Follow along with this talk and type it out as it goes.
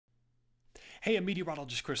Hey, I'm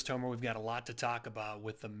meteorologist Chris Tomer. We've got a lot to talk about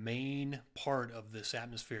with the main part of this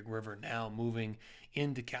atmospheric river now moving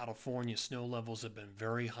into California. Snow levels have been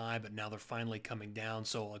very high, but now they're finally coming down.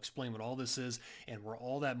 So I'll explain what all this is and where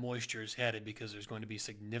all that moisture is headed because there's going to be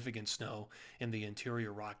significant snow in the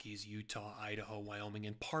interior Rockies, Utah, Idaho, Wyoming,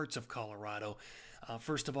 and parts of Colorado.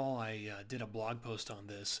 First of all, I did a blog post on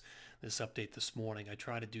this update this morning. I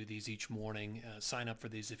try to do these each morning. Sign up for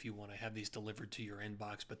these if you want to have these delivered to your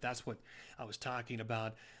inbox. But that's what I was talking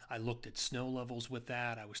about. I looked at snow levels with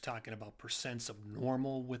that. I was talking about percents of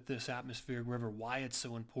normal with this atmospheric river, why it's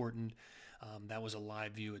so important. That was a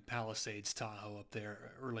live view at Palisades, Tahoe up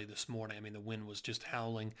there early this morning. I mean, the wind was just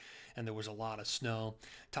howling and there was a lot of snow.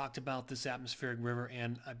 Talked about this atmospheric river,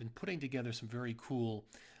 and I've been putting together some very cool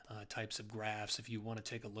types of graphs if you want to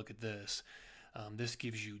take a look at this. This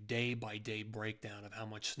gives you day-by-day breakdown of how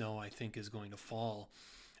much snow I think is going to fall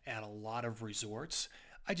at a lot of resorts.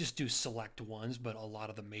 I just do select ones, but a lot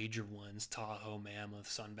of the major ones, Tahoe, Mammoth,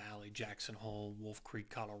 Sun Valley, Jackson Hole, Wolf Creek,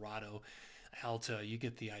 Colorado, Alta, you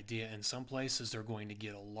get the idea. In some places, they're going to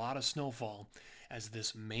get a lot of snowfall as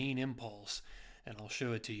this main impulse, and I'll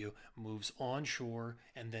show it to you, moves onshore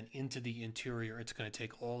and then into the interior. It's going to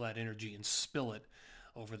take all that energy and spill it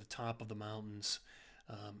over the top of the mountains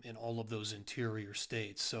in all of those interior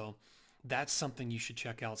states. So that's something you should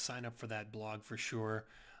check out. Sign up for that blog for sure.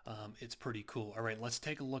 It's pretty cool. All right, let's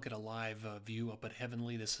take a look at a live view up at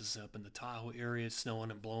Heavenly. This is up in the Tahoe area. It's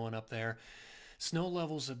snowing and blowing up there. Snow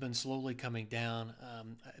levels have been slowly coming down.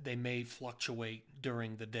 They may fluctuate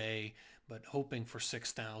during the day, but hoping for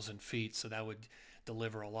 6,000 feet. So that would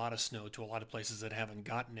deliver a lot of snow to a lot of places that haven't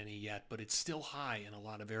gotten any yet, but it's still high in a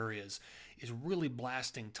lot of areas. It's really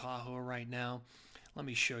blasting Tahoe right now. Let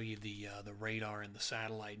me show you the radar and the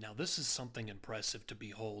satellite. Now, this is something impressive to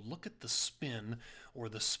behold. Look at the spin or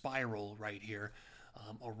the spiral right here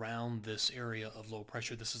around this area of low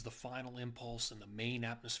pressure. This is the final impulse and the main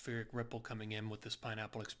atmospheric ripple coming in with this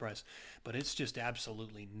Pineapple Express. But it's just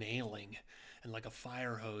absolutely nailing and like a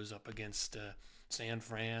fire hose up against San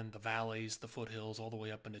Fran, the valleys, the foothills, all the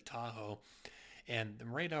way up into Tahoe. And the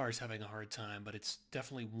radar is having a hard time, but it's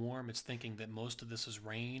definitely warm. It's thinking that most of this is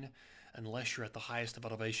rain unless you're at the highest of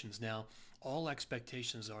elevations. Now, all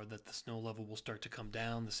expectations are that the snow level will start to come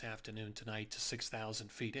down this afternoon, tonight, to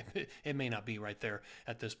 6,000 feet. It may not be right there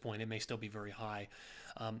at this point. It may still be very high.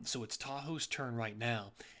 So it's Tahoe's turn right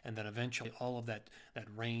now, and then eventually all of that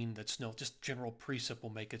rain, that snow, just general precip will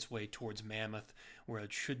make its way towards Mammoth, where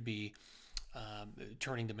it should be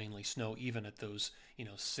turning to mainly snow even at those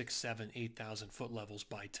 6, 7, 8,000 foot levels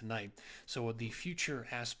by tonight. So the future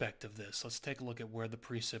aspect of this, let's take a look at where the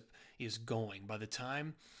precip is going. By the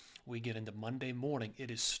time we get into Monday morning, it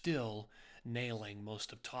is still nailing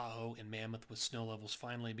most of Tahoe and Mammoth, with snow levels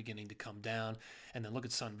finally beginning to come down. And then look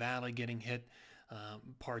at Sun Valley getting hit.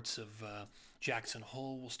 Parts of Jackson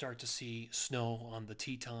Hole will start to see snow on the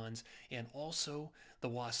Tetons, and also the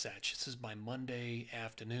Wasatch. This is by Monday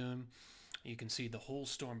afternoon. You can see the whole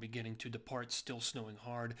storm beginning to depart, still snowing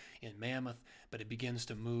hard in Mammoth, but it begins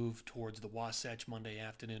to move towards the Wasatch Monday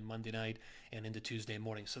afternoon, Monday night, and into Tuesday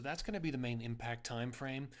morning. So that's going to be the main impact time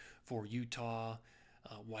frame for Utah,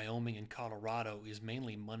 Wyoming, and Colorado is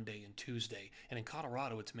mainly Monday and Tuesday. And in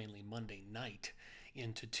Colorado, it's mainly Monday night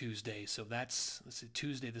into Tuesday. So that's, let's see,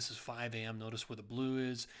 Tuesday, this is 5 a.m. Notice where the blue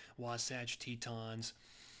is, Wasatch, Tetons.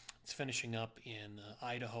 It's finishing up in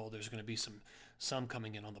Idaho. There's going to be some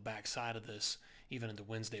coming in on the back side of this, even into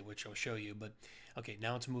Wednesday, which I'll show you. But okay,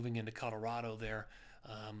 now it's moving into Colorado there.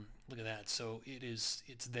 Look at that. So it's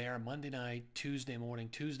there Monday night, Tuesday morning,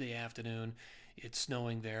 Tuesday afternoon. It's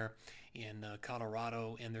snowing there in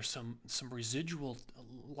Colorado, and there's some residual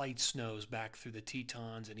light snows back through the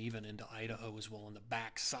Tetons and even into Idaho as well on the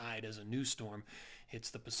back side as a new storm hits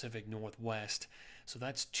the Pacific Northwest. So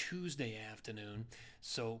that's Tuesday afternoon.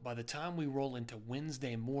 So by the time we roll into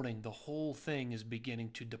Wednesday morning, the whole thing is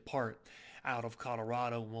beginning to depart out of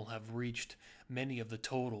Colorado, and we'll have reached many of the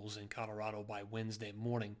totals in Colorado by Wednesday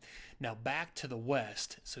morning. Now back to the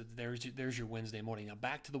west. So there's your Wednesday morning. Now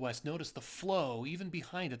back to the west. Notice the flow, even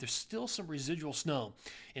behind it, there's still some residual snow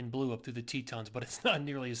in blue up through the Tetons, but it's not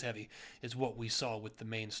nearly as heavy as what we saw with the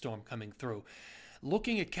main storm coming through.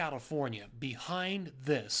 Looking at California, behind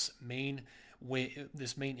this main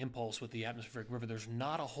impulse with the atmospheric river, there's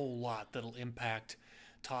not a whole lot that'll impact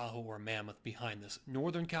Tahoe or Mammoth behind this.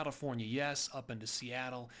 Northern California, yes, up into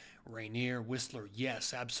Seattle, Rainier, Whistler,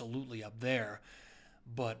 yes, absolutely up there.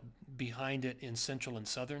 But behind it in central and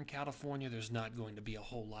southern California, there's not going to be a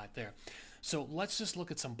whole lot there. So let's just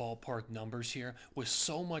look at some ballpark numbers here. With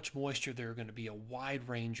so much moisture, there are going to be a wide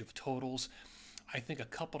range of totals. I think a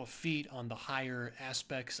couple of feet on the higher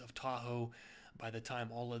aspects of Tahoe by the time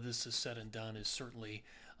all of this is said and done is certainly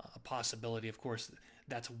a possibility. Of course,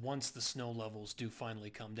 that's once the snow levels do finally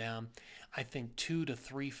come down. I think 2 to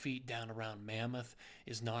 3 feet down around Mammoth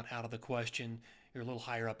is not out of the question. You're a little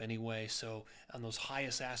higher up anyway, so on those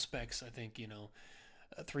highest aspects, I think,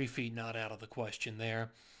 3 feet not out of the question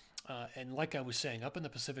there. And like I was saying, up in the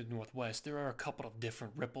Pacific Northwest, there are a couple of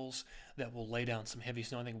different ripples that will lay down some heavy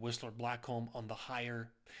snow. I think Whistler, Blackcomb on the higher.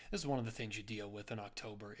 This is one of the things you deal with in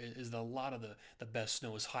October. Is that a lot of the best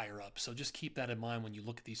snow is higher up. So just keep that in mind when you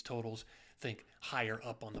look at these totals. Think higher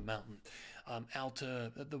up on the mountain.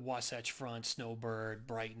 Alta, the Wasatch Front, Snowbird,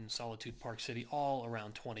 Brighton, Solitude Park City, all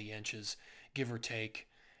around 20 inches, give or take.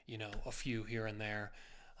 A few here and there.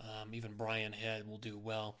 Even Bryan Head will do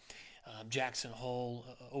well. Jackson Hole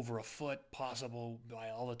over a foot possible by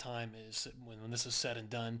all the time is when this is said and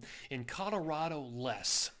done. In Colorado,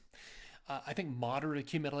 less. I think moderate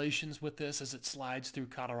accumulations with this as it slides through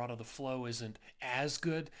Colorado. The flow isn't as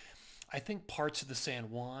good. I think parts of the San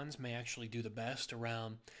Juans may actually do the best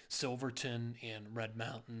around Silverton and Red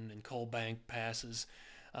Mountain and Coal Bank passes.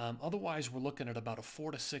 Otherwise, we're looking at about a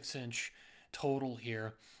 4 to 6 inch total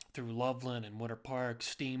here through Loveland and Winter Park,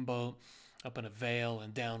 Steamboat, up in a Vale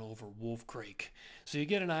and down over Wolf Creek. So you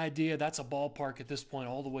get an idea. That's a ballpark at this point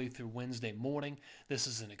all the way through Wednesday morning. This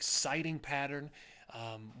is an exciting pattern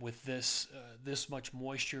with this much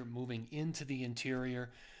moisture moving into the interior.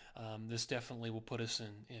 This definitely will put us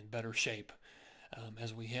in better shape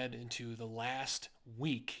as we head into the last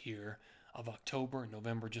week here of October and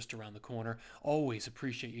November just around the corner. Always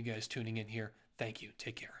appreciate you guys tuning in here. Thank you.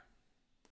 Take care.